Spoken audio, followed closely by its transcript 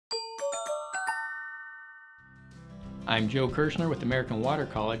I'm Joe Kirshner with American Water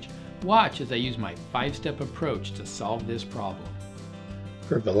College. Watch as I use my 5-step approach to solve this problem.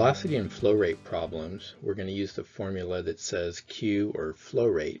 For velocity and flow rate problems, we're going to use the formula that says Q, or flow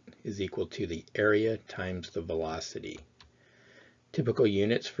rate, is equal to the area times the velocity. Typical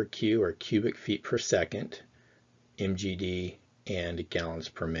units for Q are cubic feet per second, MGD, and gallons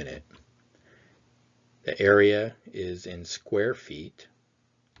per minute. The area is in square feet.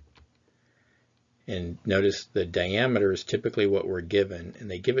 And notice the diameter is typically what we're given,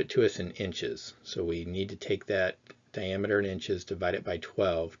 and they give it to us in inches. So we need to take that diameter in inches, divide it by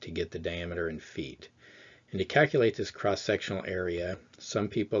 12 to get the diameter in feet. And to calculate this cross-sectional area, some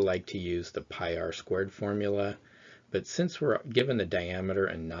people like to use the pi r squared formula, but since we're given the diameter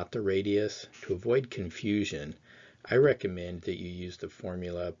and not the radius, to avoid confusion, I recommend that you use the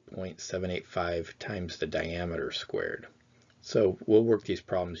formula 0.785 times the diameter squared. So we'll work these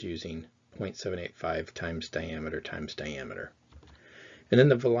problems using 0.785 times diameter. And then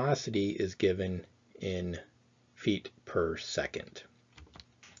the velocity is given in feet per second.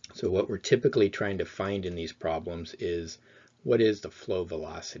 So what we're typically trying to find in these problems is what is the flow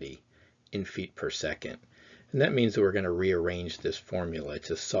velocity in feet per second. And that means that we're going to rearrange this formula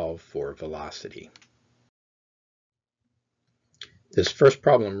to solve for velocity. This first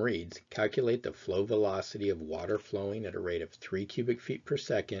problem reads, calculate the flow velocity of water flowing at a rate of 3 cubic feet per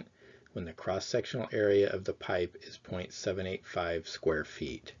second when the cross-sectional area of the pipe is 0.785 square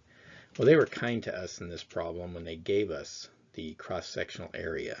feet. Well, they were kind to us in this problem when they gave us the cross-sectional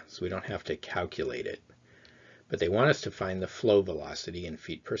area, so we don't have to calculate it. But they want us to find the flow velocity in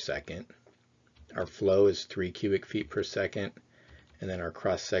feet per second. Our flow is 3 cubic feet per second, and then our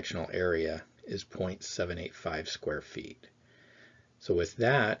cross-sectional area is 0.785 square feet. So with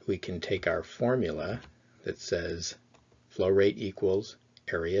that, we can take our formula that says flow rate equals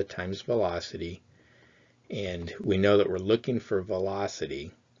area times velocity, and we know that we're looking for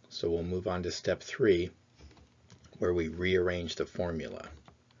velocity, so we'll move on to step 3 where we rearrange the formula.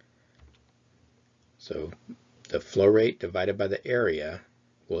 So the flow rate divided by the area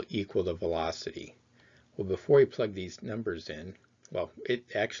will equal the velocity. Well, before we plug these numbers in, well,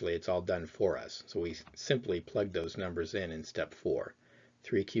 it's all done for us, so we simply plug those numbers in step 4.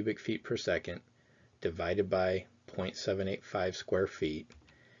 3 cubic feet per second divided by 0.785 square feet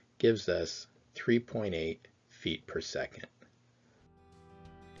gives us 3.8 feet per second.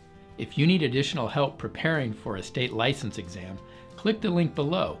 If you need additional help preparing for a state license exam, click the link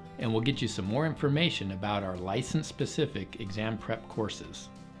below and we'll get you some more information about our license-specific exam prep courses.